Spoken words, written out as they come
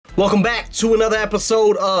Welcome back to another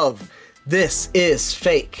episode of This Is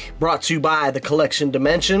Fake, brought to you by the Collection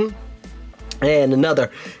Dimension, and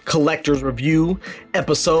another collector's review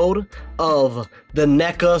episode of the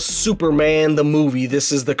Neca Superman the movie.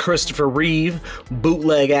 This is the Christopher Reeve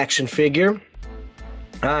bootleg action figure.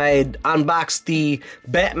 I unboxed the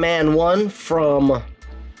Batman one from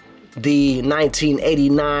the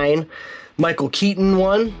 1989 Michael Keaton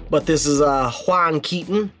one, but this is Juan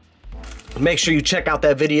Keaton. Make sure you check out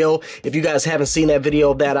that video if you guys haven't seen that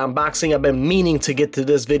video of that unboxing. I've been meaning to get to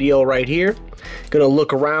this video right here. Gonna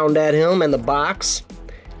look around at him and the box.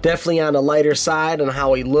 Definitely on the lighter side on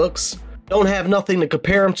how he looks. Don't have nothing to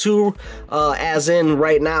compare him to, as in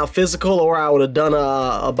right now physical, or I would have done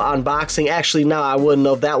a unboxing. Actually, no, I wouldn't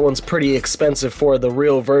have. That one's pretty expensive for the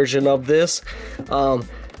real version of this.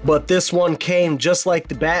 But this one came just like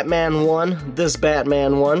the Batman one, this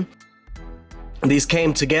Batman one. These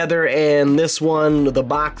came together, and this one, the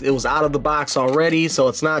box, it was out of the box already, so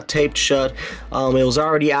it's not taped shut. It was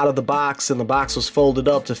already out of the box, and the box was folded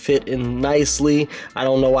up to fit in nicely. I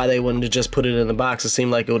don't know why they wouldn't have just put it in the box. It seemed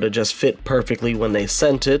like it would have just fit perfectly when they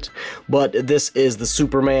sent it. But this is the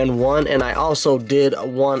Superman one, and I also did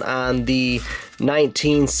one on the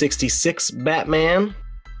 1966 Batman.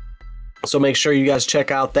 So make sure you guys check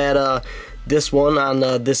out that this one on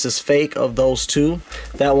This Is Fake of those two.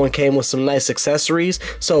 That one came with some nice accessories.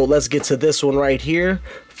 So let's get to this one right here.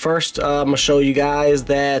 First, I'm gonna show you guys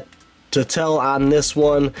that to tell on this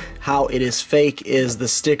one how it is fake is the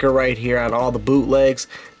sticker right here on all the bootlegs.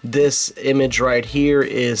 This image right here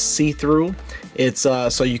is see-through. It's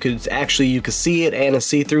so you could see it, and it's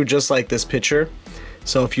see-through just like this picture.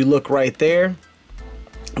 So if you look right there,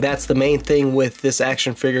 that's the main thing with this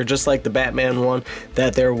action figure, just like the Batman one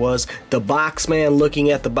that there was. The box, man, looking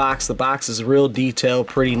at the box is real detailed,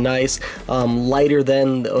 pretty nice. Lighter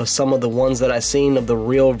than some of the ones that I've seen of the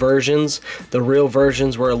real versions. The real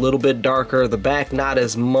versions were a little bit darker. The back, not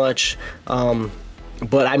as much.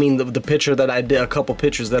 But I mean, the picture that I did, a couple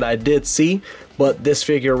pictures that I did see. But this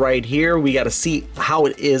figure right here, we got to see how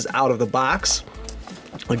it is out of the box.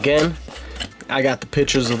 Again, I got the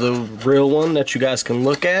pictures of the real one that you guys can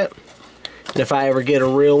look at. And if I ever get a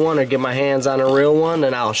real one or get my hands on a real one,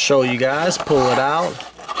 then I'll show you guys, pull it out.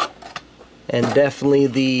 And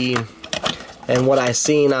definitely and what I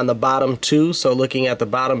seen on the bottom too. So looking at the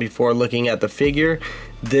bottom before looking at the figure,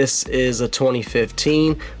 this is a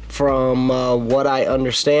 2015. From what I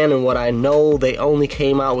understand and what I know, they only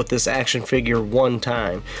came out with this action figure one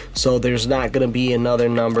time. So there's not going to be another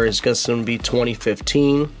number. It's just going to be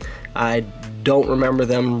 2015. I don't remember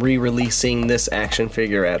them re-releasing this action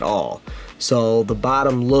figure at all. So the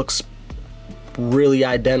bottom looks really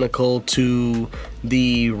identical to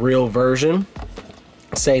the real version.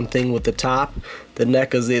 Same thing with the top. The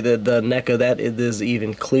Neca's the Neca, that is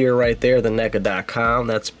even clear right there, the Neca.com.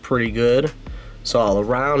 That's pretty good. So all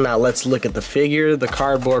around, now let's look at the figure. The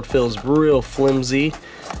cardboard feels real flimsy,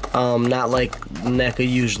 not like Neca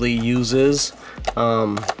usually uses.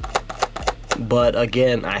 But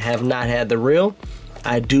again, I have not had the real.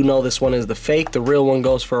 I do know this one is the fake. The real one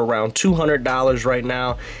goes for around $200 right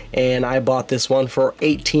now, and I bought this one for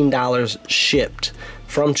 $18 shipped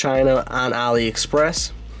from China on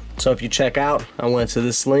AliExpress. So if you check out, I went to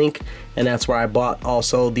this link, and that's where I bought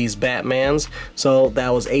also these Batmans. So that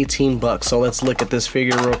was 18 bucks. So let's look at this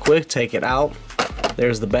figure real quick. Take it out.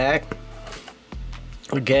 There's the back.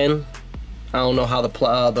 Again, I don't know how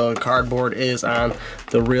the cardboard is on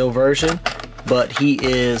the real version, but he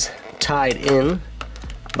is tied in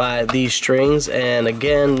by these strings. And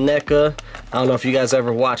again, Neca, I don't know if you guys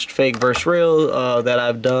ever watched Fake vs. Real that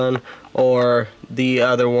I've done, or the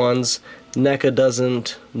other ones. Neca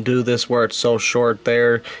doesn't do this where it's so short.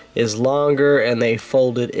 There is longer, and they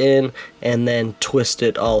fold it in and then twist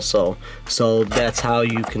it also. So that's how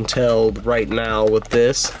you can tell right now with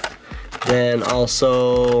this. Then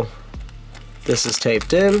also, this is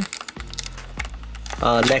taped in.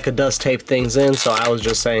 Neca does tape things in, so I was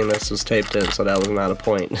just saying this was taped in, so that was not a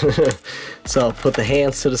point. So put the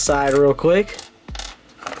hands to the side real quick,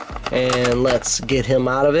 and let's get him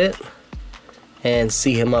out of it and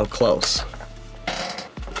see him up close.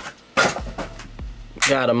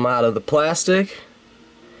 Got him out of the plastic,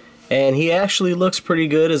 and he actually looks pretty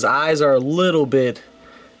good. His eyes are a little bit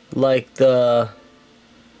like the...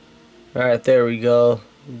 Alright, there we go.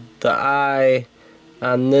 The eye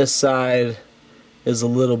on this side is a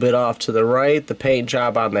little bit off to the right. The paint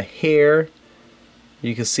job on the hair,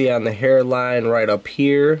 you can see on the hairline right up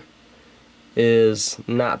here, is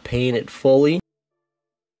not painted fully.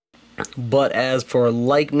 But as for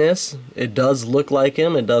likeness, it does look like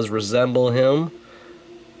him. It does resemble him.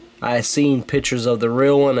 I seen pictures of the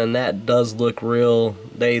real one, and that does look real.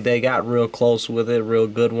 They got real close with it, real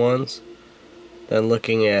good ones. Then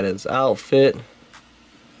looking at his outfit,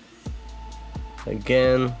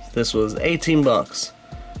 again, this was 18 bucks.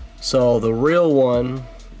 So the real one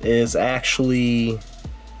is actually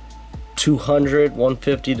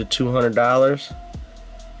 $150 to $200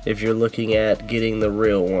 if you're looking at getting the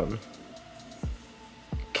real one.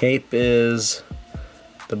 Cape is,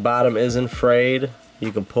 the bottom isn't frayed.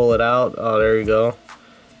 You can pull it out. Oh, there you go.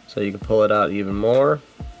 So you can pull it out even more.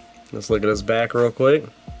 Let's look at his back real quick.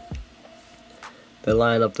 The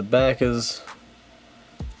line up the back is,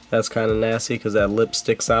 that's kind of nasty because that lip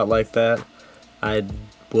sticks out like that. I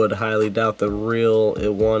would highly doubt the real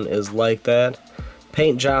one is like that.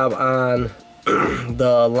 Paint job on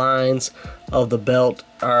the lines of the belt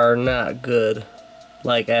are not good,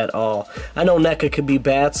 like at all. I know Neca could be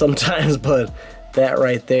bad sometimes, but that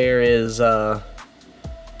right there is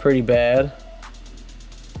pretty bad.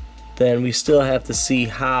 Then we still have to see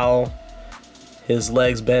how his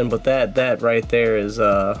legs bend, but that right there is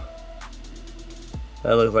that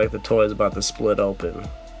looks like the toy is about to split open.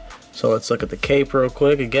 So let's look at the cape real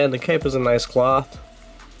quick. Again, the cape is a nice cloth.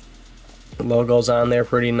 The logo's on there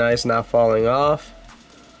pretty nice, not falling off.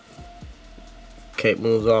 Cape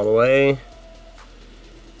moves all the way.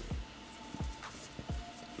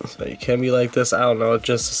 So you can be like this, I don't know,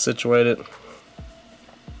 just to situate it.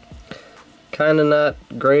 Kinda not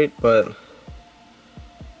great, but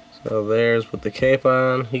so there's with the cape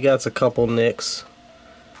on. He got a couple nicks.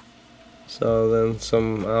 So then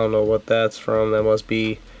some, I don't know what that's from. That must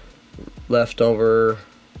be leftover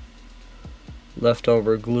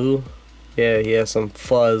glue. Yeah, he has some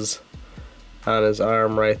fuzz on his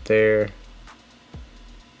arm right there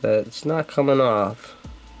that's not coming off,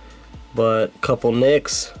 but couple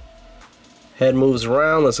nicks. Head moves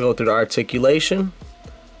around. Let's go through the articulation.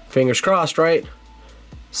 Fingers crossed, right?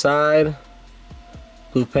 Side,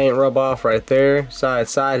 blue paint rub off right there. Side,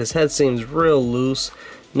 side. His head seems real loose,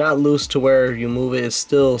 not loose to where you move it. It's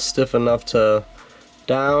still stiff enough to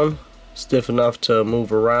down, stiff enough to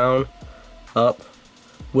move around, up.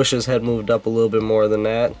 Wish his head moved up a little bit more than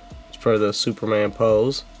that for the Superman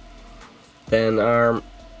pose. Then arm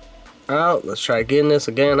out. Let's try getting this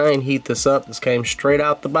again. I didn't heat this up. This came straight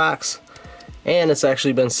out the box, and it's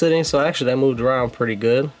actually been sitting, so actually that moved around pretty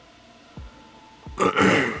good.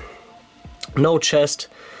 No chest,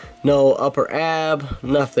 no upper ab,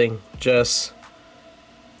 nothing, just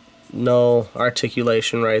no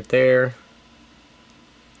articulation right there.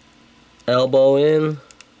 Elbow in.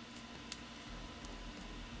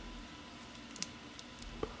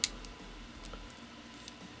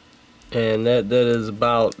 And that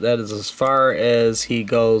is as far as he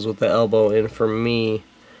goes with the elbow in for me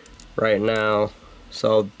right now.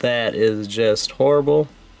 So that is just horrible.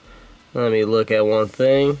 Let me look at one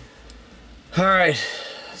thing. Alright,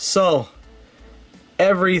 so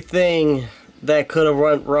everything that could have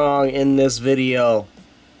went wrong in this video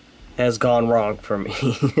has gone wrong for me.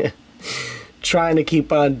 Trying to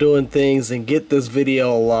keep on doing things and get this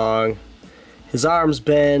video along. His arms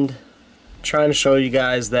bend. Trying to show you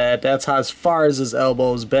guys that that's how as far as his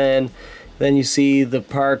elbows bend. Then you see the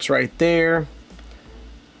parts right there,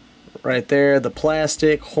 the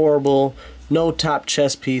plastic, horrible. No top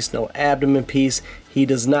chest piece, no abdomen piece. He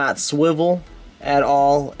does not swivel at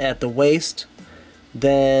all at the waist.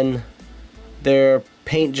 Then their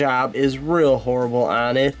paint job is real horrible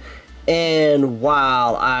on it. And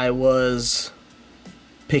while I was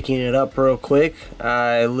picking it up real quick,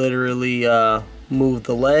 I literally moved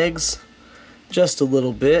the legs just a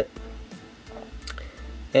little bit,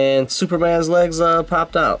 and Superman's legs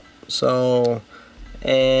popped out. So,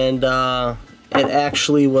 and it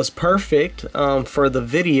actually was perfect for the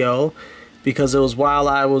video, because it was while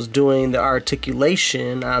I was doing the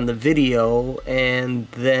articulation on the video, and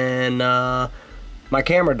then my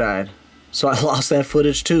camera died, so I lost that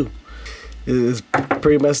footage too. It is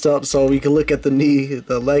pretty messed up. So we can look at the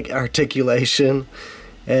leg articulation,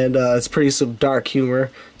 and it's pretty some dark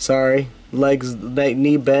humor. Sorry. Legs,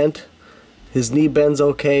 knee bent. His knee bends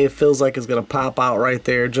okay. It feels like it's gonna pop out right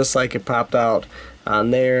there, just like it popped out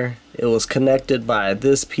on there. It was connected by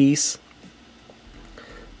this piece.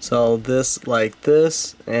 So this, like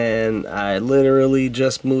this, and I literally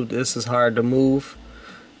just moved. This is hard to move,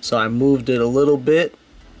 so I moved it a little bit,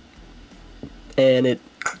 and it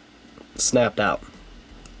snapped out.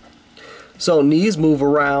 So knees move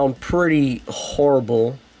around pretty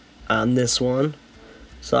horrible on this one.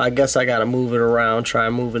 So I guess I gotta move it around, try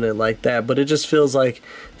moving it like that, but it just feels like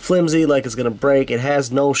flimsy, like it's gonna break. It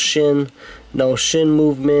has no shin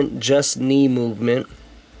movement, just knee movement.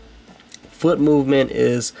 foot movement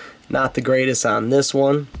is not the greatest on this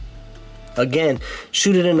one. Again,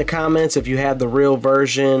 shoot it in the comments if you have the real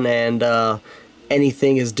version and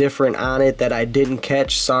anything is different on it that I didn't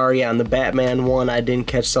catch. Sorry, on the Batman one I didn't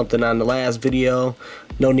catch something on the last video.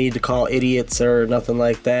 No need to call idiots or nothing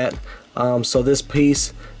like that. So this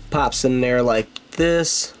piece pops in there like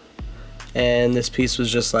this, and this piece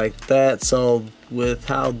was just like that. So with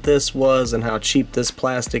how this was and how cheap this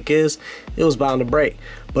plastic is, it was bound to break.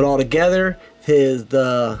 But altogether,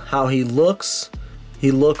 how he looks,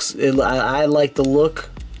 I like the look.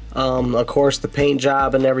 Of course, the paint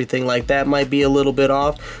job and everything like that might be a little bit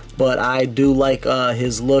off, but I do like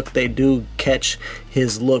his look. They do catch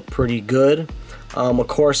his look pretty good. Of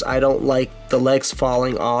course, I don't like the legs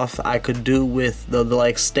falling off. I could do with the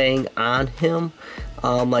legs staying on him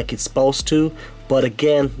like it's supposed to. But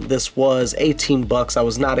again, this was 18 bucks. I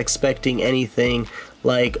was not expecting anything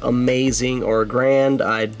like amazing or grand.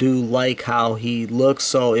 I do like how he looks,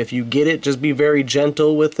 so if you get it, just be very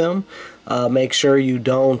gentle with him. Make sure you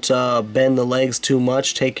don't bend the legs too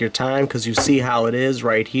much. Take your time, because you see how it is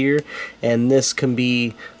right here, and this can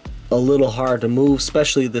be a little hard to move,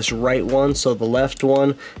 especially this right one. So the left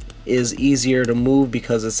one is easier to move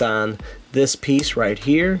because it's on this piece right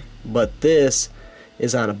here, but this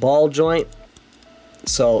is on a ball joint,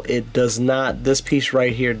 so it does not, this piece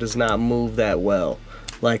right here does not move that well,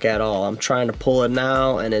 like at all. I'm trying to pull it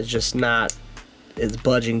now and it's just not, it's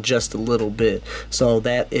budging just a little bit. So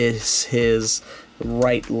that is his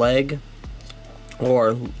right leg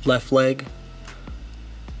or left leg,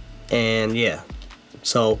 and yeah,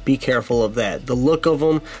 so be careful of that. The look of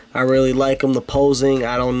them, I really like them. The posing,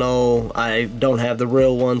 I don't know, I don't have the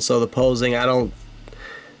real one, so the posing, I don't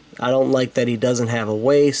like that he doesn't have a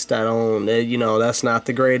waist. I don't, you know, that's not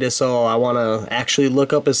the greatest, so I want to actually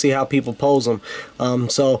look up and see how people pose them.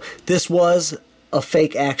 So this was a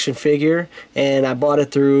fake action figure, and I bought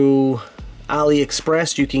it through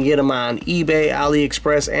AliExpress. You can get them on eBay,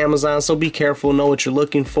 AliExpress, Amazon, so be careful, know what you're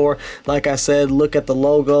looking for. Like I said, look at the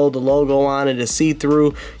logo. The logo on it is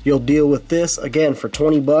see-through. You'll deal with this, again, for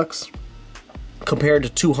 20 bucks compared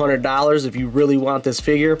to $200 if you really want this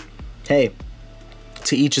figure. Hey,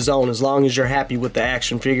 to each his own, as long as you're happy with the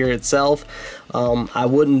action figure itself. I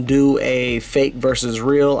wouldn't do a fake versus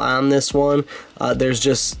real on this one. There's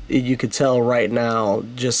just, you could tell right now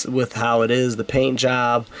just with how it is, the paint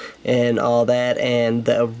job and all that, and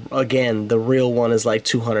again, the real one is like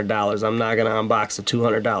 $200. I'm not gonna unbox a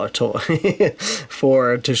 $200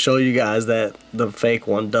 toy to show you guys that the fake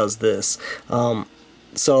one does this.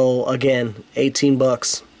 So again, 18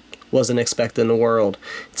 bucks. Wasn't expecting the world.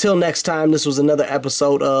 Till next time, this was another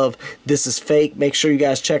episode of This Is Fake. Make sure you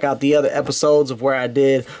guys check out the other episodes of where I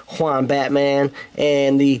did Juan Batman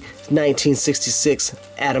and the 1966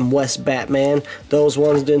 Adam West Batman. Those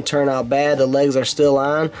ones didn't turn out bad. The legs are still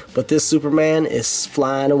on, but this Superman is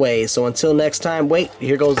flying away. So until next time, wait,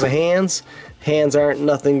 here goes the hands. Hands aren't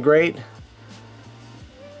nothing great.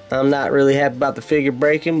 I'm not really happy about the figure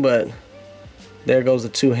breaking, but there goes the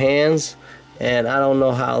two hands. And I don't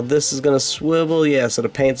know how this is gonna swivel. Yeah, so the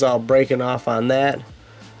paint's all breaking off on that.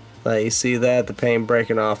 You see that? The paint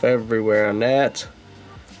breaking off everywhere on that.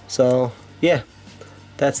 So yeah,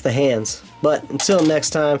 that's the hands. But until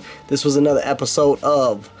next time, this was another episode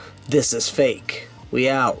of This Is Fake. We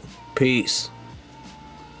out. Peace.